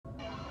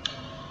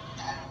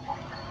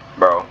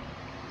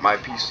My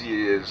PC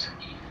is.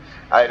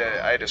 I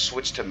had to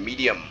switch to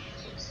medium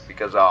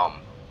because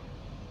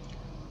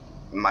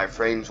my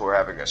frames were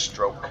having a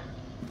stroke.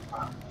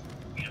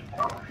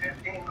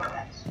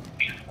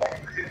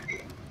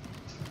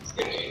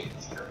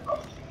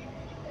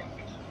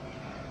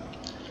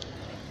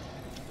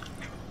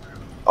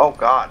 Oh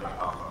God.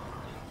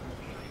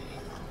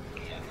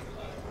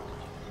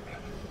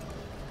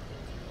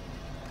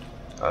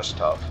 That's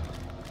tough.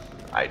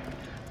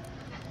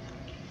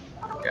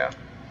 Yeah.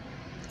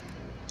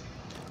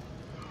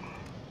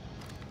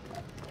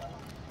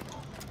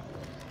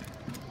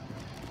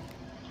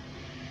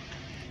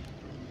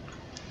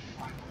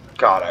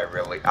 God,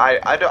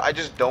 I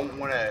just don't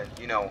want to,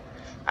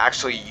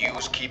 actually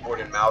use keyboard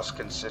and mouse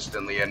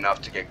consistently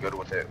enough to get good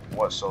with it.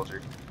 What,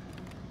 soldier?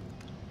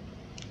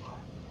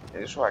 Is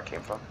this where I came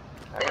from?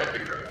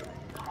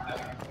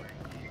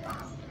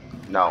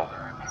 No.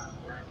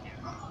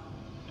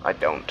 I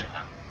don't.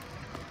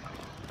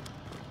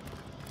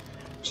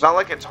 It's not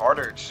like it's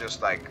harder, it's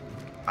just like,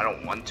 I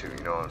don't want to,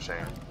 you know what I'm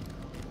saying?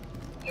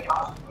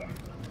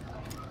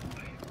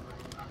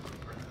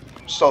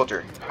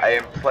 Soldier, I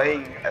am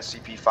playing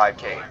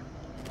SCP-5K.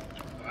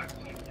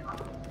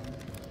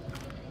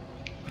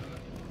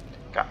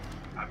 God.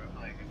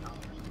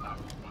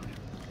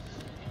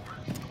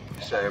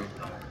 Same.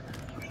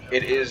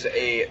 It is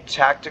a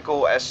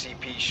tactical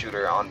SCP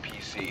shooter on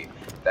PC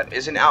that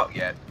isn't out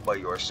yet, but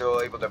you are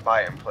still able to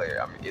buy it and play it.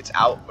 I mean, it's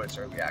out, but it's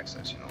early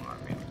access, you know what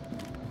I mean?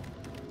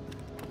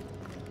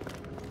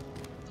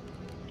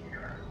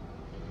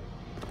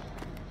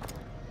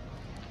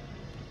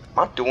 Am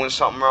I doing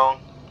something wrong?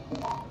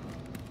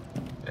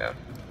 Yeah.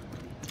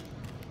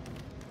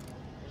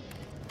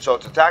 So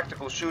it's a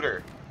tactical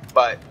shooter,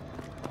 but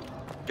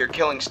you're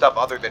killing stuff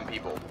other than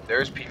people.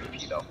 There is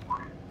PvP though.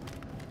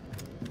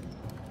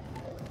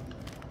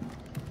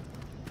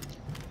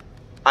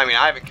 I mean,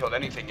 I haven't killed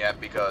anything yet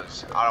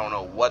because I don't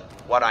know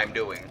what I'm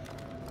doing.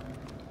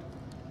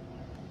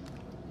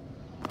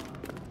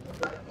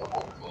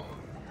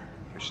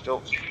 You're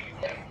still...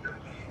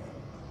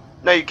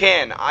 No, you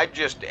can. I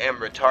just am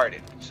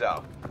retarded,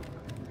 so...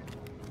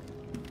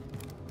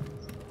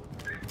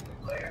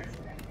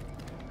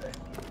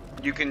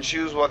 You can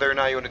choose whether or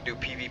not you want to do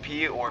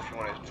PvP or if you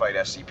want to fight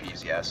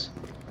SCPs, yes.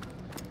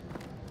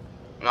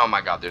 Oh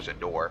my god, there's a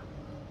door.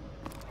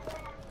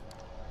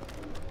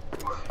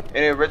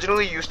 And it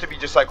originally used to be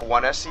just like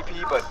one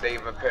SCP, but they've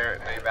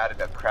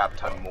added a crap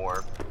ton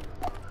more.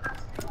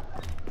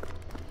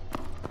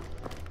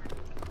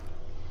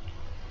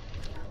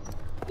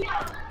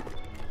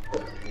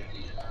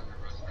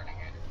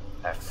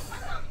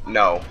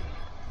 No.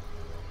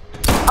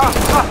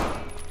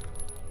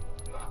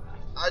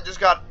 I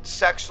just got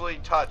sexually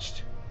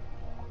touched.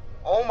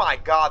 Oh my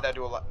god, that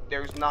do a lot.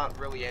 There's not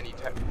really any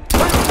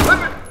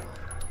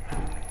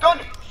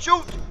Don't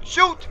shoot!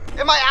 Shoot!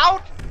 Am I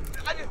out?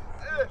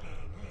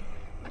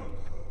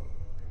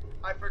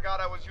 I forgot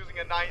I was using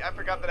I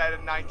forgot that I had a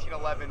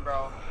 1911,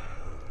 bro.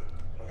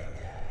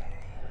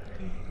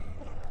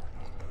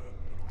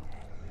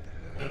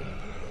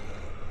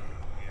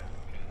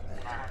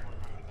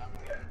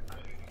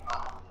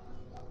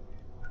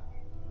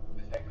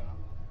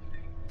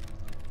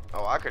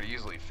 Oh, I could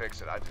easily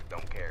fix it. I just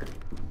don't care.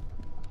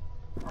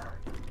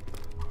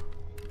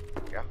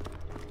 Yeah.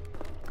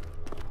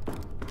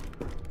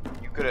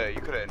 You could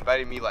have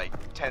invited me like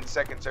 10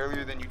 seconds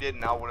earlier than you did,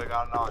 and I would have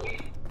gotten on.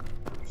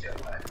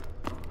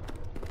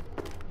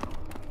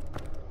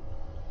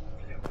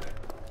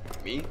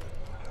 Me? You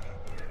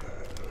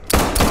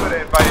could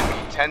have invited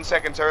me 10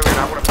 seconds earlier, and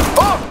I would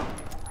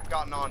have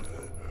gotten on.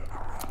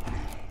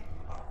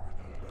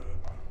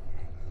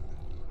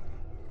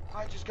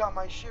 I just got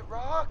my shit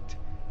rocked.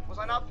 Was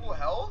I not full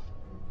health?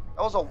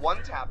 That was a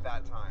one tap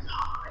that time.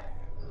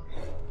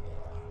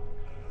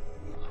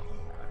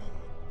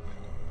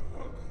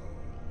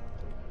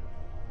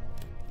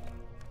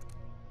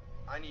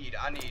 I need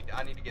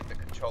to get the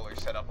controller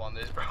set up on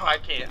this, bro. I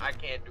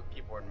can't do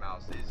keyboard and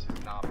mouse. This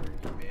is not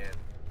for me, man.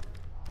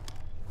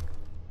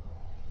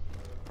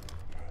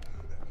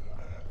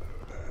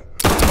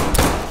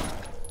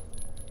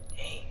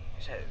 Dang,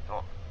 his head is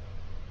gone.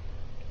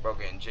 Bro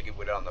getting jiggy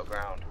with it on the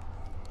ground.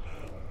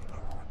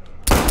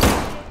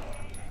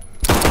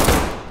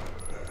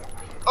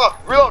 Oh,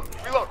 reload!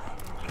 Reload!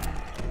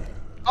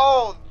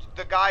 Oh,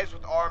 the guys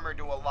with armor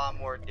do a lot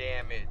more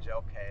damage.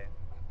 Okay.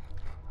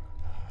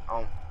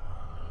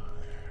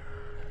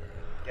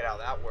 Get how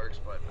that works,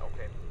 but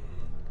okay.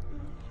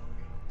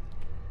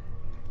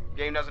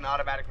 Game doesn't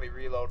automatically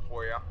reload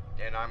for you,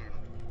 and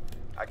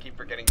I keep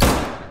forgetting to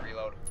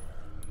reload.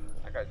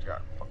 That guy's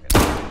got fucking.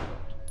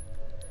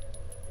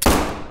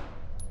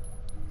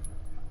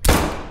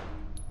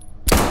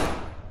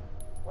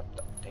 What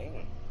the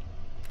dang?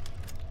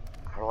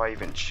 How do I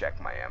even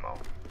check my ammo?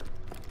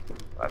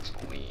 That's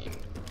lean.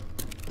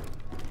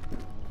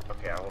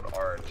 Okay, I hold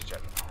R to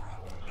check.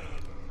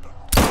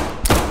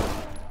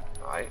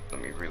 Alright,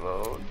 let me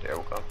reload. There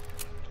we go.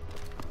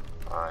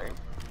 Alright.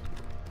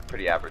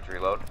 Pretty average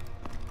reload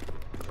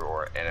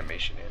for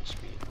animation and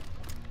speed.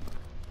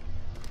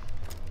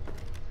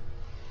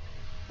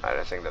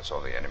 I think that's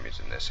all the enemies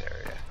in this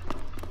area.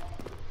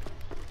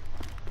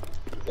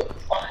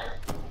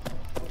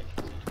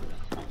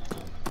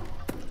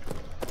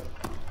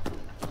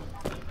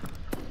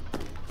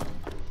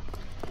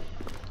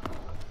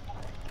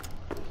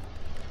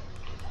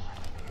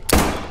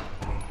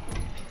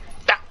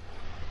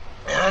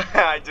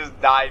 I just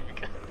died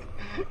because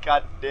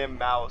goddamn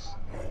mouse.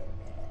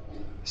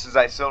 Since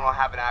I still don't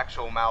have an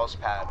actual mouse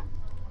pad.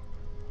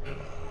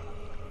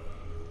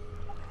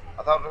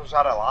 I thought it was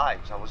out of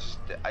lives.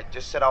 I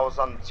just said I was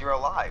on 0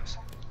 lives.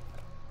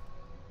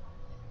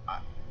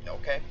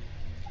 Okay.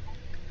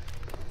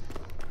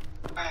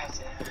 I'm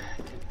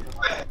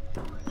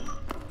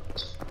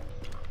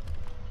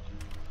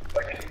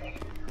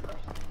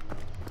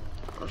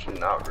just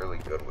not really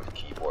good with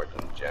keyboards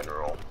in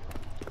general.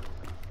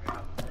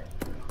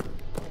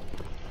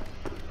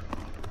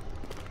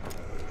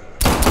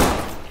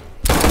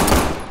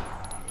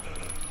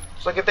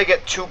 It's like if they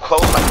get too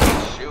close, I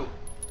can't shoot.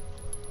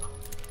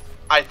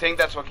 I think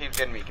that's what keeps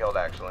getting me killed,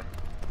 actually.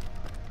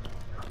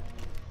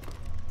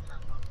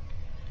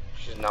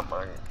 She's not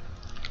my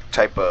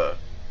type of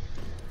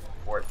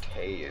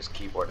forte is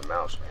keyboard and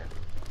mouse, man.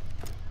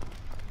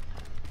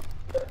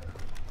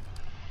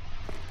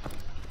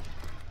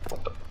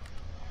 What the?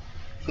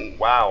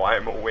 Wow,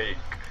 I'm awake.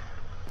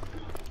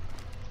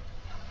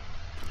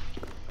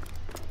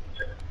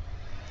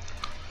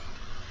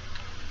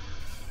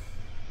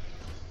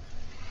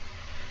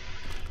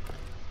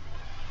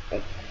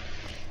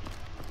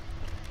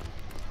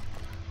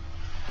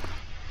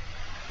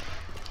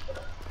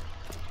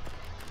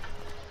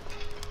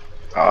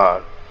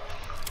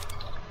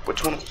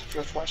 Which one was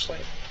your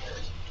flashlight?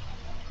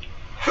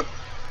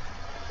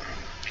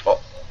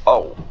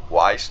 Oh,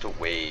 wise to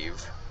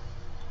wave.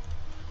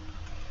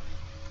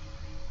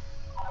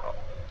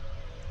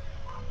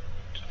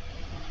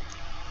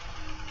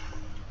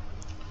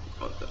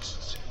 Oh,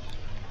 that's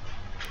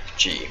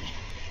G.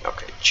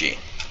 Okay, G.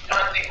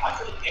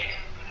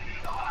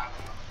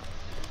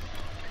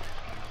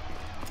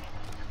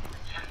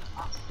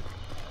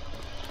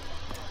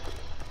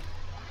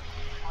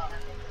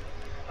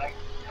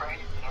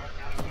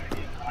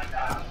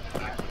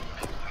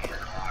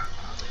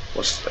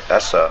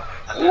 That's a.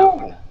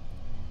 Ooh.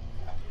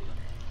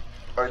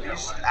 Are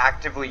these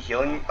actively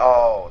healing me?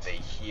 Oh, they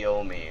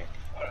heal me.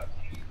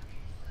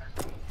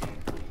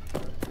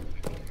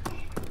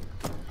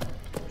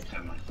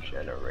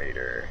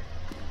 Generator.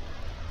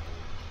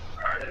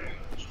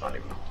 It's not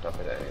even hooked up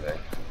at anything.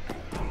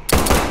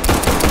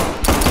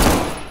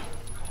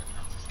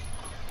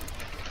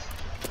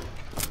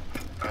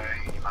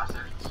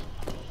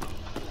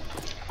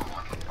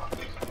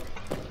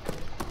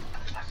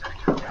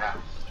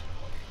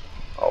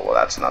 Oh, well,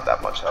 that's not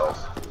that much health.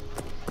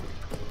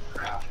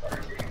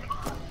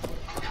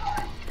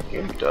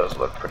 Game does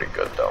look pretty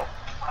good, though.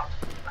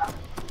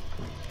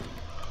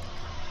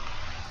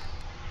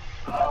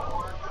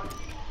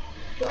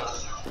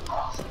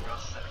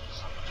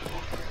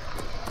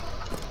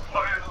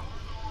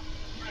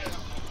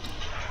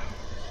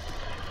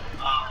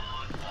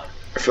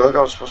 I feel like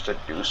I was supposed to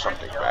do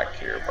something back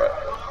here, but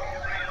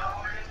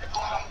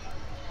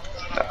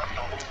no.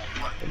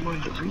 Am I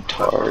the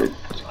retard?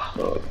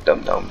 Oh,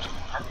 dum-dums.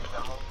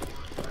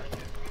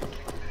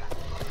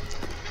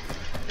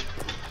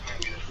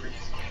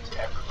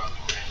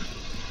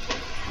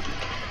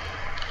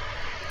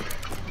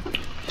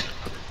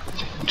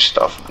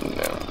 Stuff.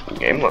 The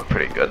game looked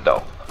pretty good,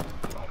 though.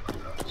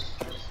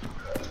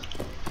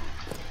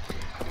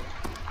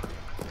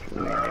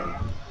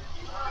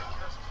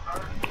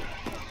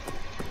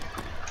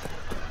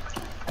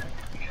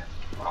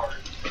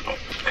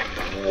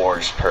 I'm the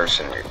worst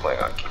person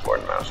replaying on keyboard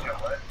and mouse.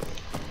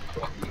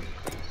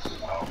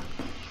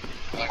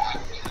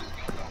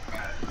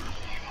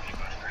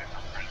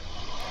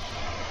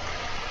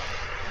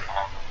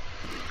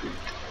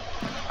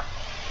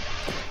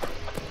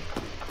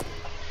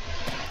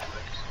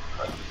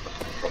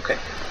 Okay.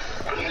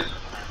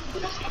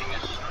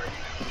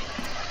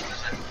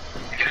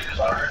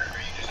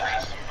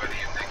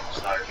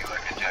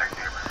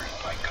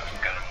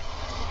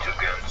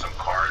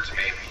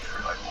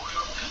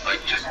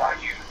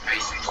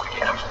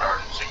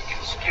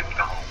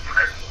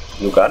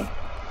 New gun?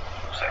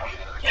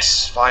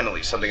 Yes,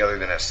 finally, something other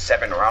than a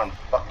 7-round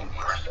fucking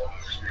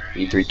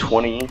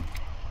E320.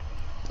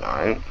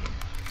 Alright.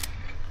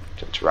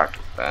 To interact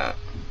with that.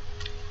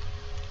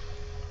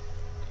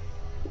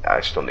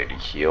 I still need to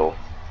heal.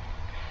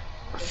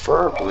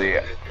 Preferably.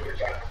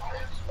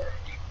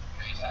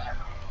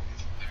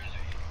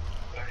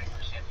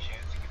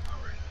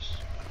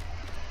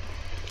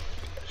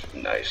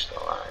 Nice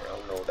though. I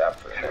don't know that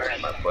for the next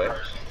time I play.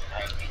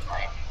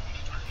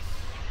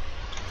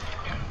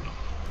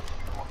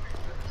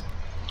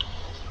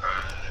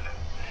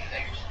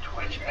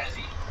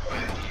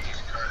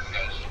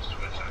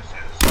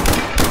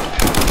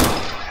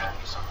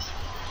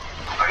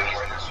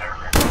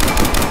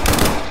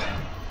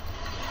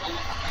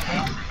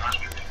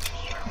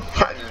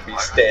 I just be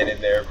standing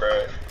there,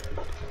 bro.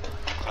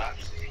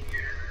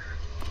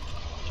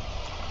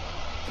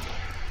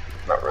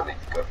 Not really.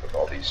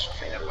 these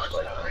fingers like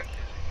that.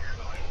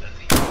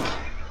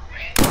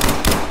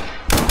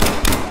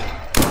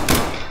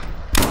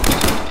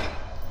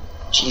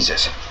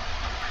 Jesus.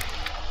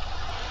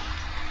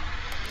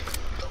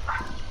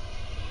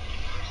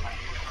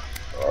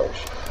 Oh,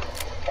 shit.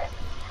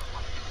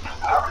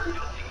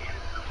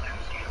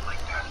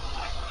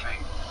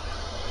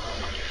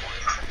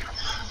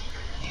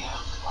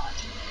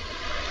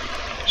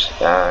 There's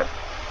that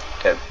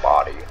dead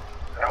body.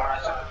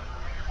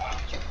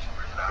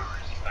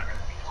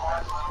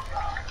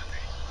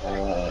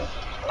 Oh.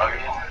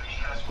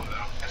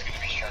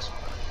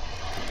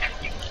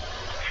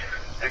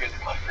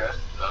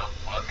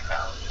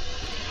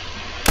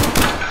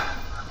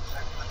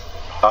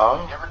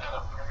 Oh.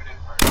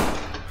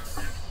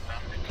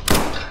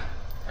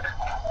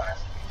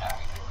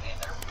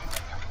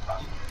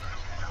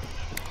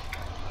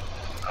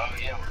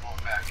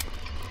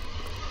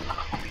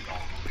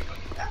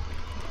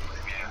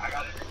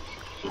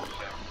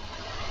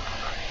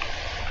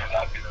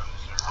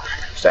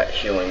 Is that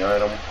healing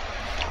item?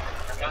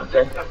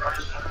 Okay.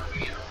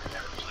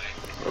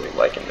 Really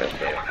liking this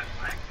game.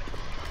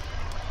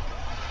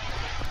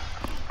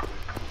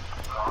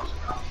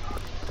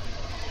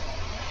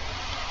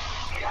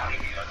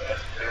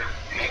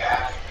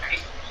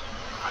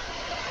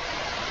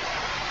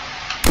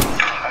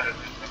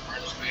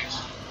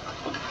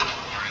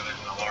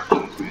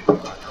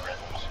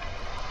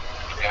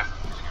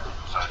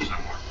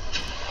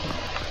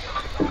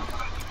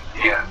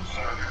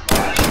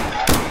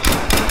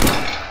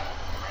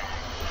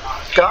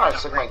 God,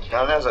 it's like my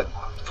gun has a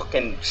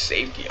fucking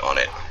safety on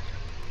it.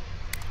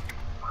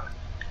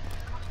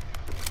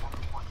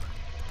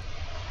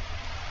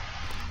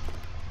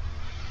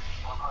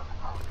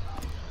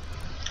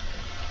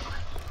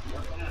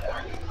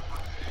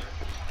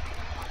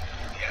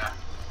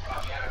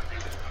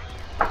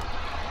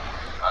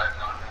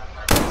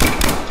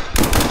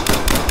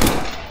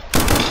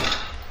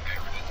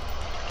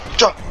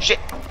 Jump! Shit!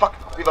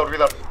 Fuck!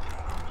 Reload!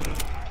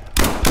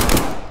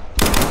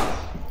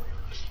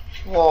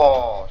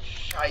 Whoa!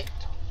 Shite!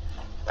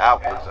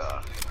 That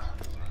was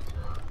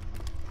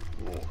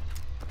ooh.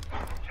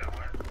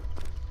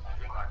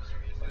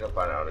 I gotta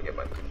find out how to get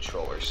my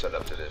controller set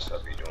up to this.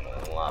 I'll be doing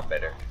a lot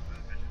better.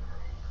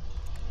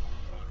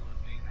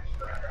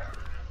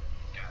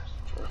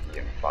 For the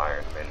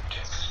environment.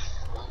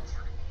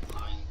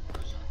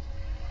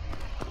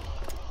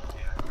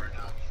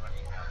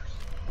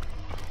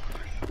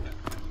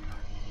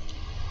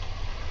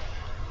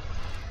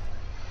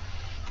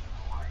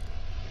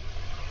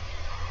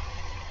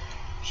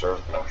 Serve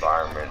the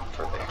environment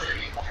for the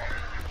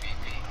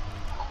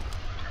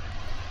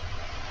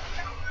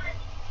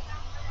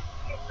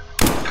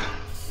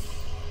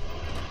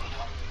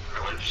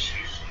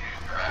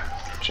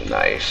which is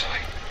nice.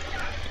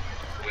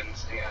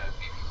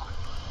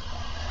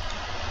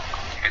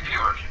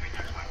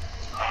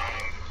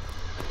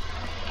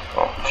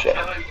 Oh shit.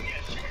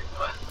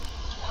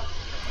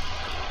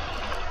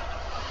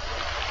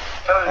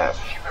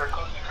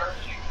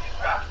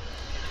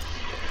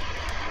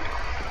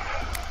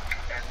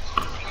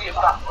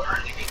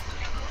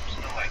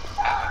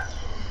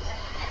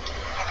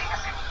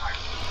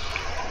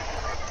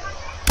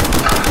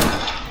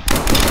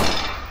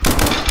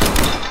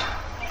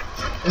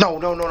 No.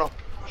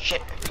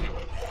 Shit.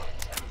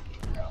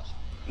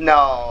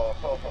 No.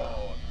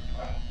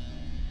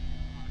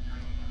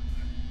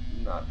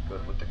 Not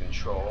good with the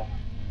control.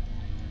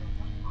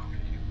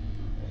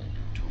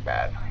 Too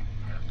bad.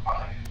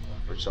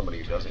 For somebody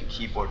who doesn't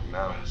keyboard and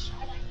mouse.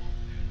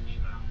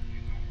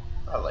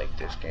 I like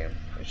this game.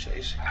 It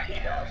says.